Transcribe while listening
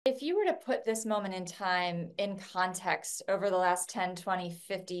If you were to put this moment in time in context over the last 10, 20,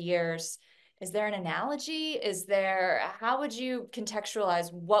 50 years, is there an analogy? How would you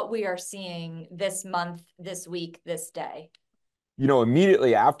contextualize what we are seeing this month, this week, this day?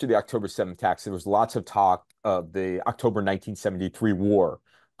 Immediately after the October 7th attacks, there was lots of talk of the October 1973 war,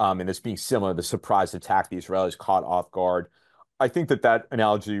 and this being similar, the surprise attack, the Israelis caught off guard. I think that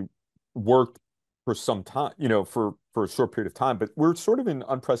analogy worked for some time, for a short period of time, but we're sort of in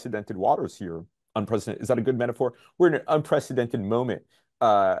unprecedented waters here. Unprecedented, is that a good metaphor? We're in an unprecedented moment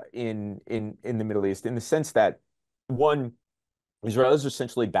in the Middle East in the sense that one, Israel is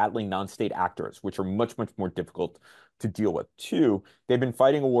essentially battling non-state actors, which are much, much more difficult to deal with. Two, they've been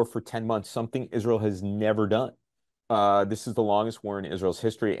fighting a war for 10 months, something Israel has never done. This is the longest war in Israel's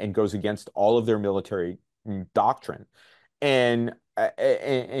history and goes against all of their military doctrine. And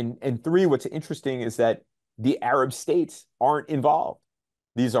three, what's interesting is that the Arab states aren't involved.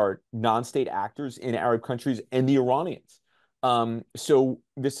 These are non-state actors in Arab countries and the Iranians. So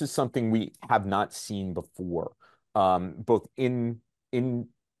this is something we have not seen before, both in in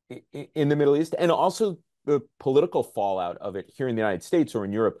the Middle East and also the political fallout of it here in the United States or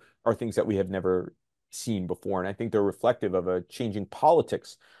in Europe are things that we have never seen before. And I think they're reflective of a changing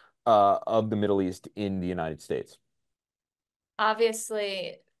politics of the Middle East in the United States.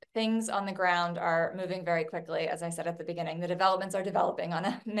 Obviously, things on the ground are moving very quickly. As I said at the beginning, the developments are developing on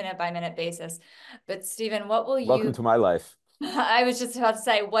a minute by minute basis. But Stephen, what will Welcome you to my life. I was just about to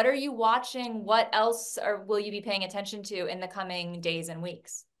say, what are you watching? What else will you be paying attention to in the coming days and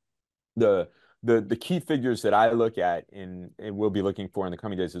weeks? The the key figures that I look at and will be looking for in the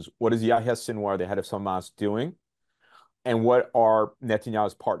coming days is what is Yahya Sinwar, the head of Hamas, doing? And what are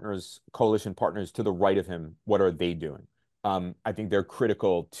Netanyahu's partners, coalition partners to the right of him, what are they doing? I think they're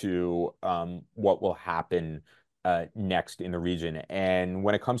critical to what will happen next in the region. And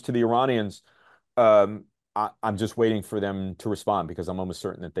when it comes to the Iranians, I'm just waiting for them to respond because I'm almost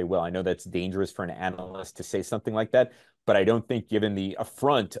certain that they will. I know that's dangerous for an analyst to say something like that, but I don't think, given the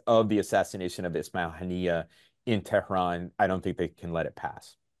affront of the assassination of Ismail Haniyeh in Tehran, I don't think they can let it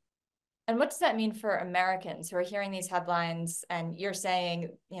pass. And what does that mean for Americans who are hearing these headlines and you're saying,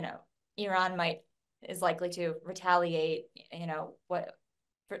 Iran is likely to retaliate,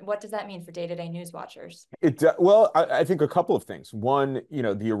 what does that mean for day-to-day news watchers? Well, I think a couple of things. One,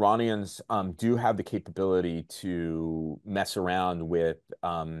 the Iranians do have the capability to mess around with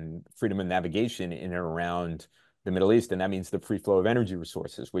freedom of navigation in and around the Middle East, and that means the free flow of energy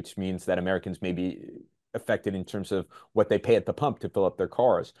resources, which means that Americans may be affected in terms of what they pay at the pump to fill up their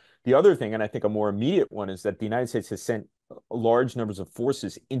cars. The other thing, and I think a more immediate one, is that the United States has sent large numbers of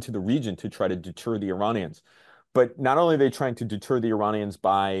forces into the region to try to deter the Iranians. But not only are they trying to deter the Iranians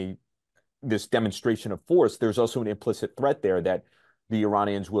by this demonstration of force, there's also an implicit threat there that the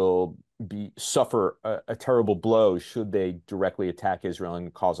Iranians will suffer a terrible blow should they directly attack Israel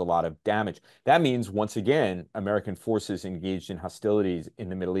and cause a lot of damage. That means, once again, American forces engaged in hostilities in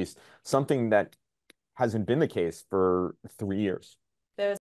the Middle East, something that hasn't been the case for 3 years.